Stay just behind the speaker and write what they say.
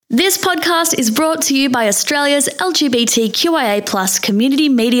This podcast is brought to you by Australia's LGBTQIA+ community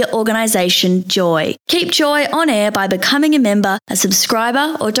media organisation, Joy. Keep Joy on air by becoming a member, a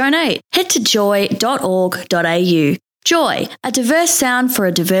subscriber or donate. Head to joy.org.au. Joy, a diverse sound for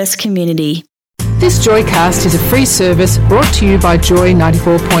a diverse community. This Joycast is a free service brought to you by Joy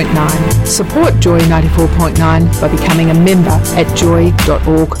 94.9. Support Joy 94.9 by becoming a member at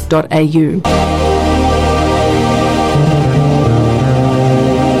joy.org.au.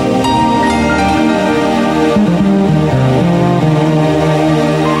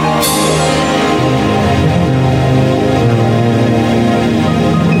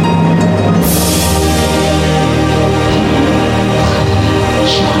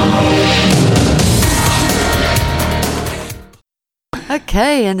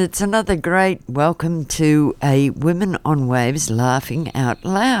 Okay, and it's another great welcome to a Women on Waves Laughing Out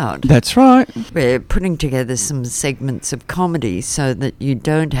Loud. That's right. We're putting together some segments of comedy so that you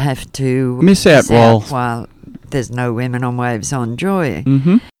don't have to miss out while there's no Women on Waves on Joy.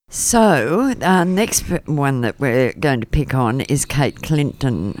 Mm-hmm. So, our next one that we're going to pick on is Kate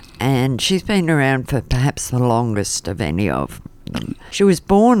Clinton, and she's been around for perhaps the longest of any of them. She was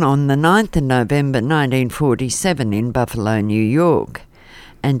born on the 9th of November 1947 in Buffalo, New York.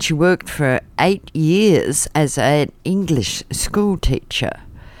 And she worked for 8 years as an English school teacher.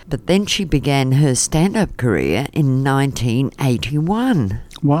 But then she began her stand-up career in 1981.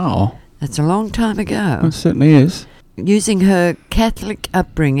 Wow. That's a long time ago. It certainly is. Using her Catholic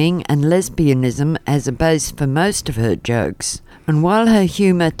upbringing and lesbianism as a base for most of her jokes. And while her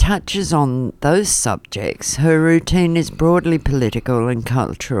humour touches on those subjects, her routine is broadly political and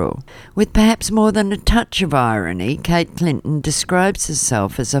cultural. With perhaps more than a touch of irony, Kate Clinton describes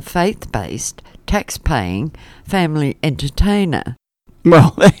herself as a faith-based, tax-paying family entertainer.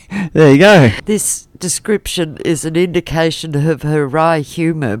 Well, there you go. This description is an indication of her wry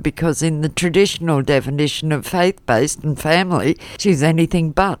humour because in the traditional definition of faith-based and family, she's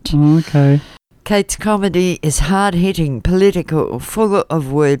anything but. Okay. Kate's comedy is hard-hitting, political, full of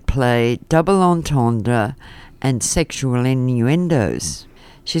wordplay, double entendre and sexual innuendos.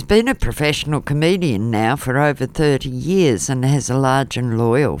 She's been a professional comedian now for over 30 years and has a large and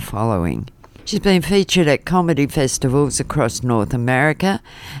loyal following. She's been featured at comedy festivals across North America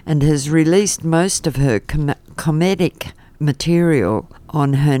and has released most of her comedic material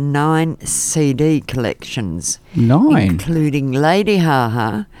on her 9 CD collections. 9? Including Lady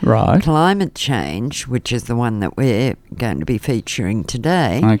Haha, right. Climate Change, which is the one that we're going to be featuring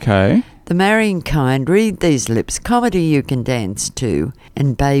today. Okay. The Marrying Kind, Read These Lips, Comedy You Can Dance To,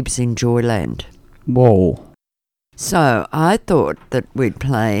 and Babes in Joyland. Whoa. So I thought that we'd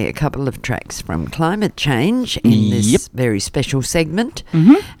play a couple of tracks from Climate Change in this very special segment.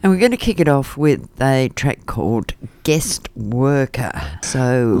 Mm-hmm. And we're going to kick it off with a track called Guest Worker.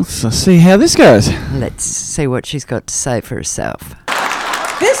 So let's see how this goes. Let's see what she's got to say for herself.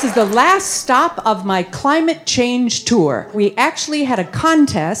 This is the last stop of my climate change tour. We actually had a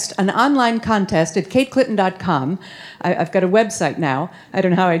contest, an online contest at kateclinton.com. I've got a website now. I don't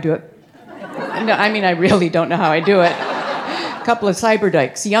know how I do it. No, I mean, I really don't know how I do it. A couple of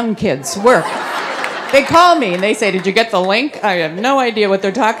cyberdykes, young kids, work. They call me and they say, "Did you get the link?" I have no idea what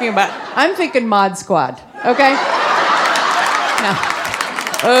they're talking about. I'm thinking Mod Squad, okay? No.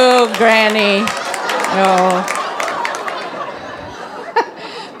 Oh, Granny. No.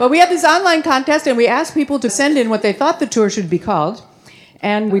 But we had this online contest and we asked people to send in what they thought the tour should be called.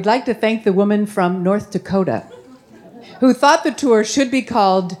 And we'd like to thank the woman from North Dakota who thought the tour should be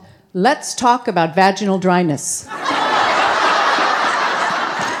called Let's Talk About Vaginal Dryness.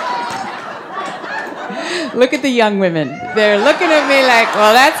 Look at the young women. They're looking at me like,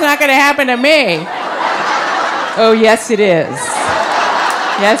 well, that's not going to happen to me. Oh, yes, it is.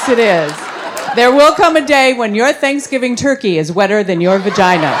 Yes, it is. There will come a day when your Thanksgiving turkey is wetter than your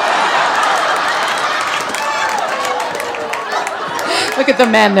vagina. Look at the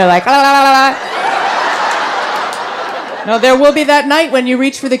men. They're like, la, la, la, la. No, there will be that night when you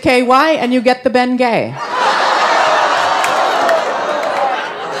reach for the KY and you get the Bengay.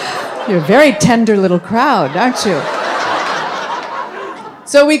 You're a very tender little crowd, aren't you?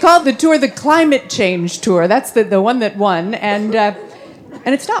 So we called the tour the Climate Change Tour. That's the one that won. And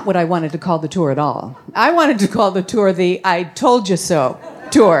it's not what I wanted to call the tour at all. I wanted to call the tour the I Told You So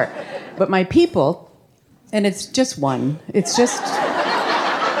Tour. But my people, and it's just one. It's just...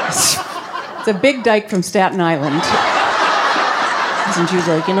 It's a big dyke from Staten Island. And she was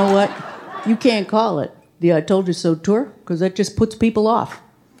like, you know what? You can't call it the I Told You So Tour because that just puts people off.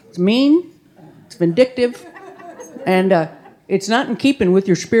 It's mean, it's vindictive, and it's not in keeping with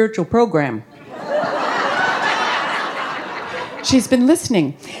your spiritual program. She's been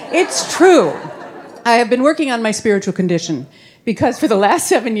listening. It's true. I have been working on my spiritual condition because for the last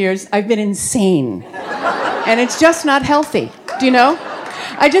 7 years, I've been insane. And it's just not healthy. Do you know?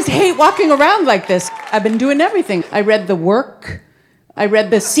 I just hate walking around like this. I've been doing everything. I read The Work. I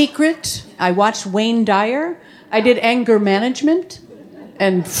read The Secret. I watched Wayne Dyer. I did anger management.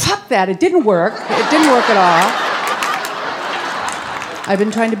 And fuck that, it didn't work. It didn't work at all. I've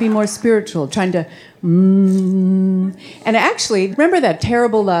been trying to be more spiritual, trying to And actually, remember that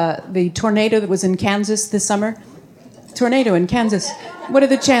terrible, the tornado that was in Kansas this summer? Tornado in Kansas. What are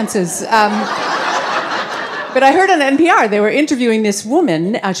the chances? But I heard on NPR, they were interviewing this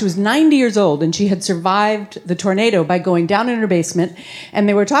woman. She was 90 years old, and she had survived the tornado by going down in her basement. And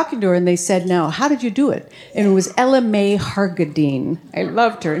they were talking to her, and they said, now, how did you do it? And it was Ella Mae Hargadine. I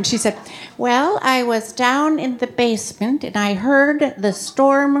loved her. And she said, well, I was down in the basement, and I heard the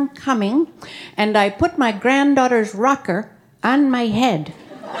storm coming, and I put my granddaughter's rocker on my head.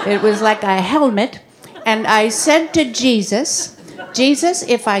 It was like a helmet. And I said to Jesus, Jesus,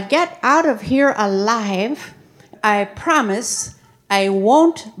 if I get out of here alive, I promise I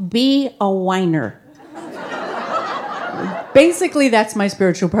won't be a whiner. Basically, that's my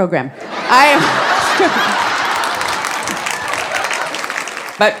spiritual program.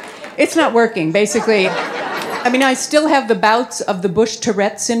 But it's not working, basically. I mean, I still have the bouts of the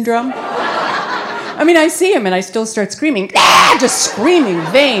Bush-Tourette syndrome. I mean, I see him and I still start screaming, just screaming,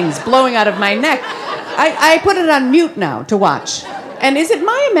 veins blowing out of my neck. I put it on mute now to watch. And is it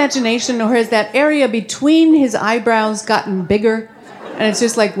my imagination, or has that area between his eyebrows gotten bigger? And it's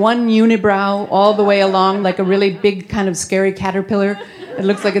just like one unibrow all the way along, like a really big kind of scary caterpillar. It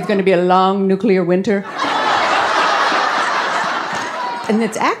looks like it's going to be a long nuclear winter. And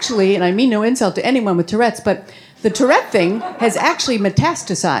it's actually, and I mean no insult to anyone with Tourette's, but the Tourette thing has actually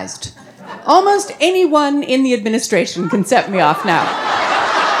metastasized. Almost anyone in the administration can set me off now.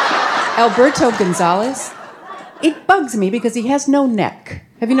 Alberto Gonzalez. It bugs me because he has no neck.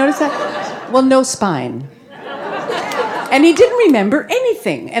 Have you noticed that? Well, no spine. And he didn't remember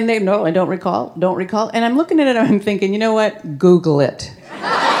anything. And they, no, I don't recall. And I'm looking at it and I'm thinking, you know what? Google it.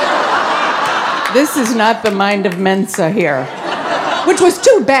 This is not the mind of Mensa here. Which was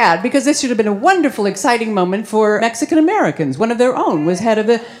too bad, because this should have been a wonderful, exciting moment for Mexican Americans. One of their own was head of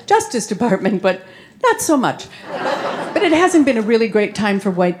the Justice Department, but not so much. But it hasn't been a really great time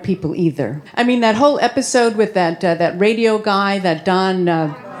for white people either. I mean, that whole episode with that radio guy, that Don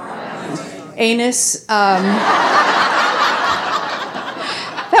Anus, that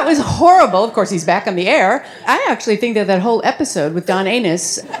was horrible. Of course, he's back on the air. I actually think that whole episode with Don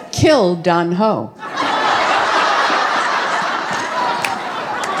Anus killed Don Ho.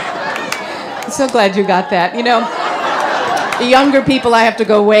 I'm so glad you got that. You know, the younger people, I have to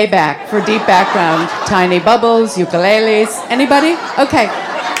go way back for deep background. Tiny bubbles, ukuleles. Anybody? Okay.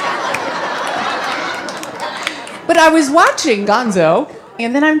 But I was watching Gonzo,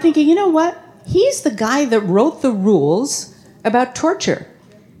 and then I'm thinking, you know what? He's the guy that wrote the rules about torture.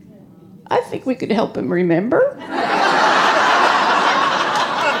 I think we could help him remember.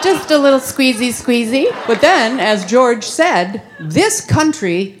 Just a little squeezy. But then, as George said, this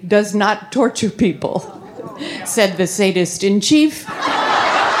country does not torture people. Said the sadist-in-chief.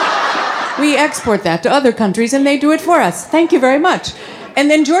 We export that to other countries and they do it for us. Thank you very much.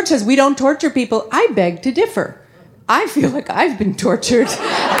 And then George says, we don't torture people. I beg to differ. I feel like I've been tortured.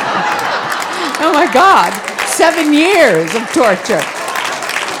 Oh my God. 7 years of torture.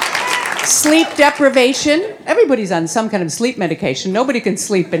 Sleep deprivation. Everybody's on some kind of sleep medication. Nobody can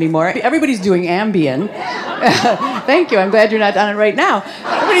sleep anymore. Everybody's doing Ambien. Thank you. I'm glad you're not on it right now.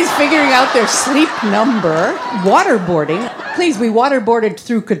 Everybody's figuring out their sleep number. Waterboarding. Please, we waterboarded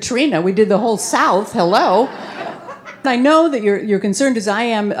through Katrina. We did the whole South. Hello. I know that you're concerned, as I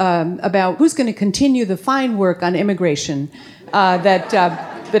am, about who's going to continue the fine work on immigration that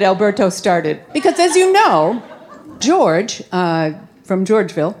Alberto started. Because, as you know, George from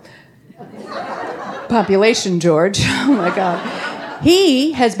Georgeville, population George, oh my God,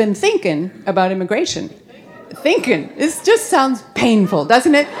 he has been thinking about immigration. Thinking. It just sounds painful,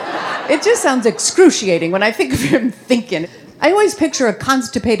 doesn't it? It just sounds excruciating when I think of him thinking. I always picture a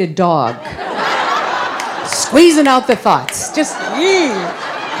constipated dog squeezing out the thoughts. Just,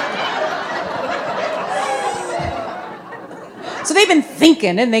 So they've been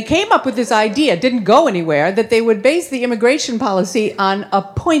thinking, and they came up with this idea, didn't go anywhere, that they would base the immigration policy on a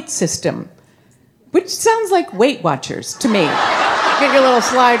point system, which sounds like Weight Watchers to me. Get your little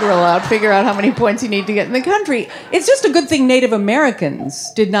slide rule out, figure out how many points you need to get in the country. It's just a good thing Native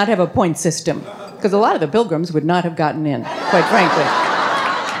Americans did not have a point system, because a lot of the Pilgrims would not have gotten in, quite frankly.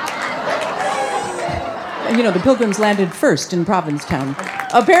 The Pilgrims landed first in Provincetown.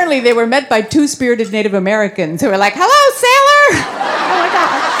 Apparently, they were met by two spirited Native Americans who were like, "Hello, sailor!" Oh, my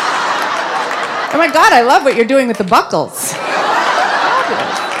God. Oh, my God, I love what you're doing with the buckles.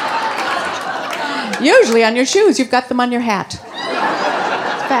 Usually on your shoes, you've got them on your hat.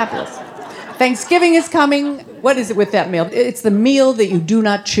 It's fabulous. Thanksgiving is coming. What is it with that meal? It's the meal that you do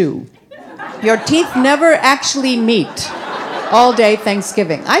not chew. Your teeth never actually meet all day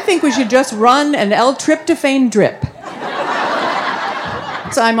Thanksgiving. I think we should just run an L-tryptophan drip.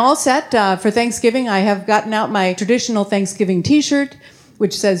 So I'm all set for Thanksgiving. I have gotten out my traditional Thanksgiving t-shirt,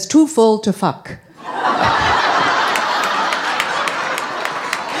 which says, "Too full to fuck."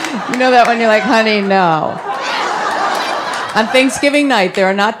 You know that one? You're like, honey, no. On Thanksgiving night, there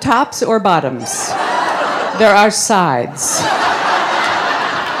are not tops or bottoms. There are sides.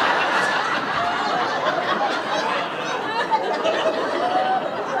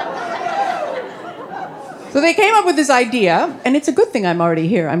 So they came up with this idea, and it's a good thing I'm already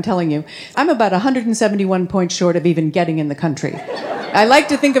here, I'm telling you. I'm about 171 points short of even getting in the country. I like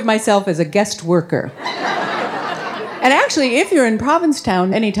to think of myself as a guest worker. And actually, if you're in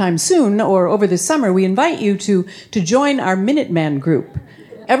Provincetown anytime soon or over the summer, we invite you to join our Minuteman group.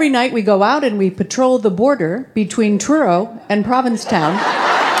 Every night we go out and we patrol the border between Truro and Provincetown.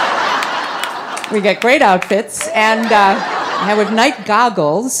 We get great outfits and with night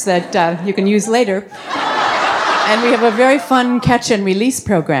goggles that you can use later. And we have a very fun catch and release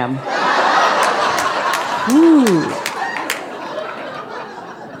program. Ooh.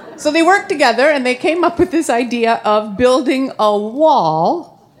 So they worked together and they came up with this idea of building a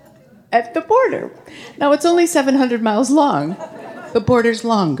wall at the border. Now it's only 700 miles long. The border's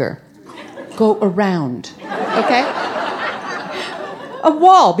longer. Go around, okay? A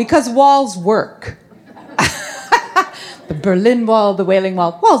wall, because walls work. The Berlin Wall, the Wailing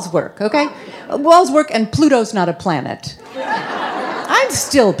Wall, walls work, okay? Walls work and Pluto's not a planet. I'm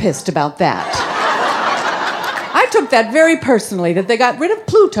still pissed about that. I took that very personally, that they got rid of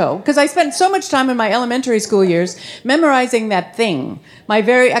Pluto, because I spent so much time in my elementary school years memorizing that thing. My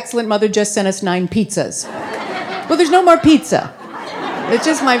very excellent mother just sent us 9 pizzas. Well, there's no more pizza. It's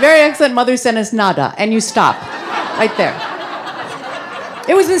just my very excellent mother sent us nada, and you stop right there.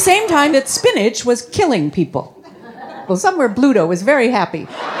 It was the same time that spinach was killing people. Well, somewhere Pluto was very happy.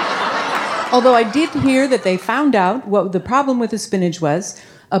 Although I did hear that they found out what the problem with the spinach was.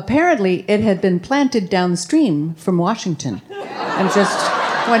 Apparently, it had been planted downstream from Washington and just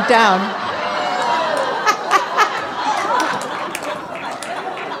went down.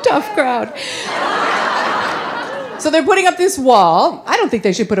 Tough crowd. So they're putting up this wall. I don't think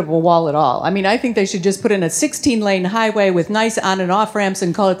they should put up a wall at all. I mean, I think they should just put in a 16-lane highway with nice on and off ramps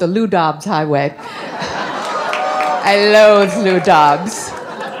and call it the Lou Dobbs Highway. I loathe Lou Dobbs.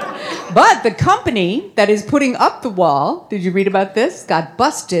 But the company that is putting up the wall, did you read about this? Got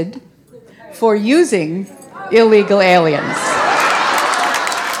busted for using illegal aliens.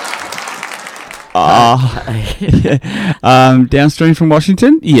 Downstream from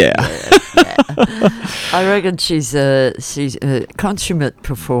Washington? Yeah. I reckon she's a consummate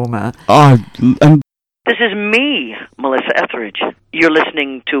performer. This is me, Melissa Etheridge. You're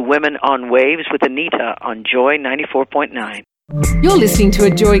listening to Women on Waves with Anita on Joy 94.9. You're listening to a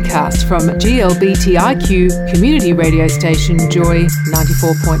Joycast from GLBTIQ community radio station Joy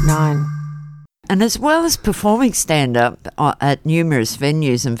 94.9. And as well as performing stand-up at numerous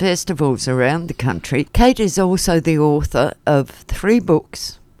venues and festivals around the country, Kate is also the author of 3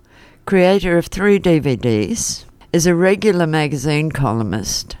 books, creator of 3 DVDs, is a regular magazine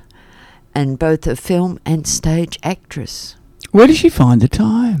columnist, and both a film and stage actress. Where does she find the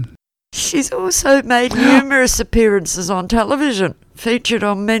time? She's also made numerous appearances on television, featured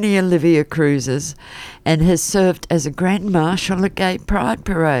on many Olivia cruises, and has served as a Grand Marshal at gay pride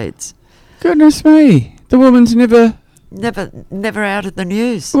parades. Goodness me. The woman's never out of the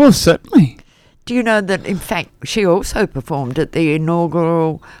news. Well, certainly. Do you know that, in fact, she also performed at the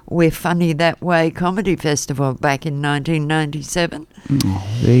inaugural We're Funny That Way comedy festival back in 1997? Oh,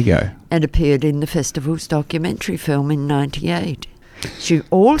 there you go. And appeared in the festival's documentary film in 1998. She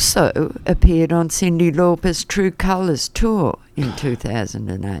also appeared on Cyndi Lauper's True Colours tour in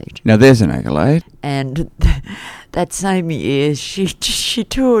 2008. Now there's an accolade. And that same year, she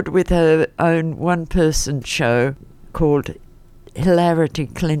toured with her own one-person show called Hilarity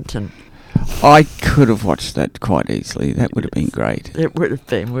Clinton. I could have watched that quite easily. That would have been great. It would have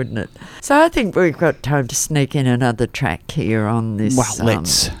been, wouldn't it? So I think we've got time to sneak in another track here on this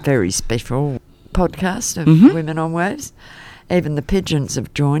very special podcast of Women on Waves. Even the pigeons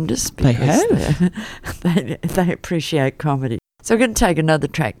have joined us because they have. they appreciate comedy. So we're going to take another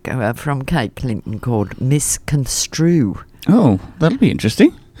track from Kate Clinton called Misconstrue. Oh, that'll be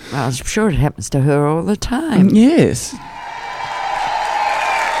interesting. Well, I'm sure it happens to her all the time. Yes.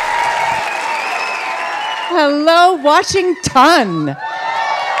 Hello, Washington.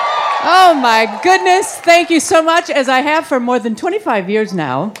 Oh, my goodness. Thank you so much, as I have for more than 25 years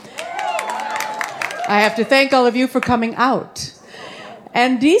now. I have to thank all of you for coming out.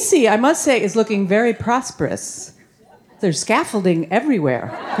 And D.C., I must say, is looking very prosperous. There's scaffolding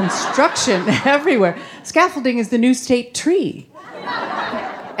everywhere, construction everywhere. Scaffolding is the new state tree.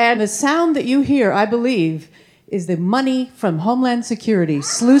 And the sound that you hear, I believe, is the money from Homeland Security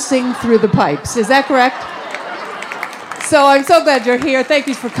sluicing through the pipes. Is that correct? So I'm so glad you're here. Thank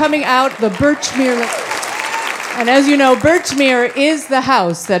you for coming out. The Birchmere. And as you know, Birchmere is the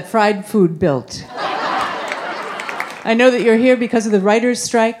house that Fried Food built. I know that you're here because of the writer's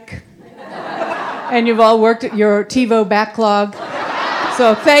strike. And you've all worked at your TiVo backlog.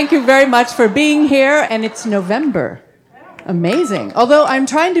 So thank you very much for being here. And it's November. Amazing. Although I'm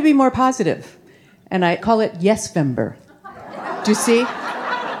trying to be more positive. And I call it Yes-Vember. Do you see?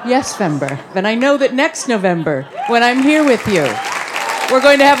 Yes-Vember. And I know that next November, when I'm here with you, we're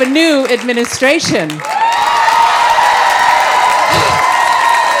going to have a new administration.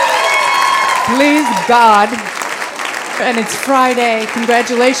 Please God. And it's Friday.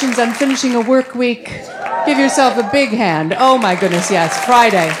 Congratulations on finishing a work week. Give yourself a big hand. Oh my goodness, yes,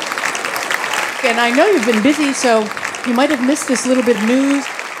 Friday. And I know you've been busy, so you might have missed this little bit of news.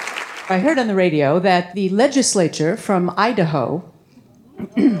 I heard on the radio that the legislature from Idaho,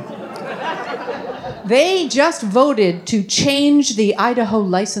 they just voted to change the Idaho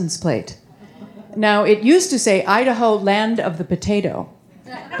license plate. Now, it used to say Idaho, land of the potato.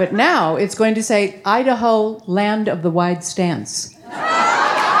 But now it's going to say Idaho, land of the wide stance.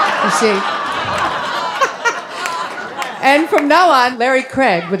 You see? And from now on, Larry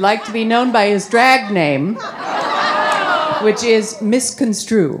Craig would like to be known by his drag name, which is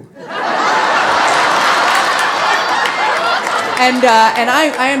Misconstrue. And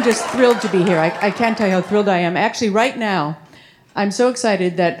I am just thrilled to be here. I can't tell you how thrilled I am. Actually, right now, I'm so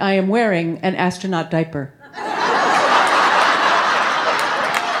excited that I am wearing an astronaut diaper.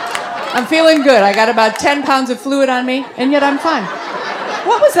 I'm feeling good. I got about 10 pounds of fluid on me, and yet I'm fine.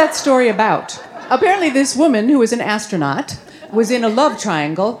 What was that story about? Apparently this woman who was an astronaut was in a love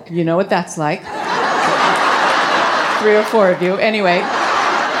triangle. You know what that's like. 3 or 4 of you. Anyway,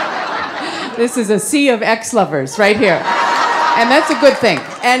 this is a sea of ex-lovers right here. And that's a good thing.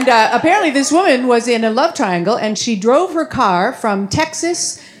 And apparently this woman was in a love triangle, and she drove her car from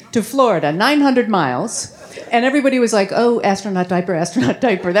Texas to Florida, 900 miles. And everybody was like, oh, astronaut diaper, astronaut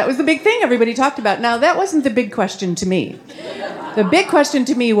diaper. That was the big thing everybody talked about. Now, that wasn't the big question to me. The big question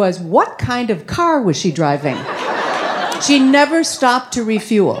to me was, what kind of car was she driving? She never stopped to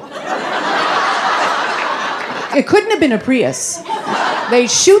refuel. It couldn't have been a Prius. They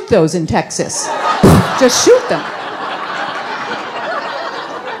shoot those in Texas. Just shoot them.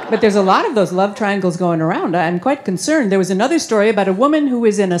 But there's a lot of those love triangles going around. I'm quite concerned. There was another story about a woman who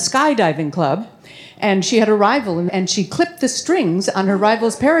was in a skydiving club, and she had a rival, and she clipped the strings on her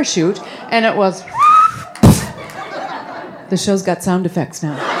rival's parachute, and it was... The show's got sound effects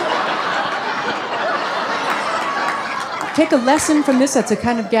now. Take a lesson from this. That's the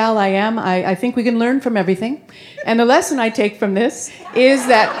kind of gal I am. I think we can learn from everything. And the lesson I take from this is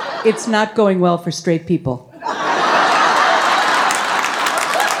that it's not going well for straight people.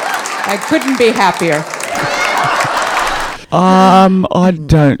 I couldn't be happier. I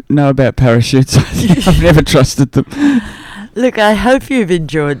don't know about parachutes. I've never trusted them. Look, I hope you've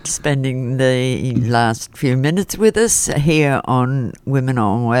enjoyed spending the last few minutes with us here on Women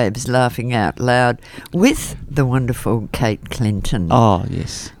on Waves, laughing out loud with the wonderful Kate Clinton. Oh,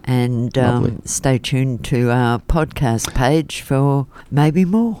 yes. And stay tuned to our podcast page for maybe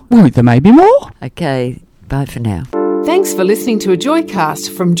more. Well, there may be more. Okay, bye for now. Thanks for listening to a Joycast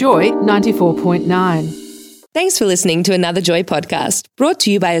from Joy 94.9. Thanks for listening to another Joy podcast, brought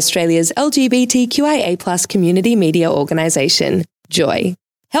to you by Australia's LGBTQIA+ community media organisation, Joy.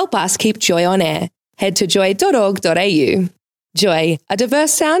 Help us keep Joy on air. Head to joy.org.au. Joy, a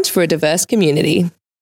diverse sound for a diverse community.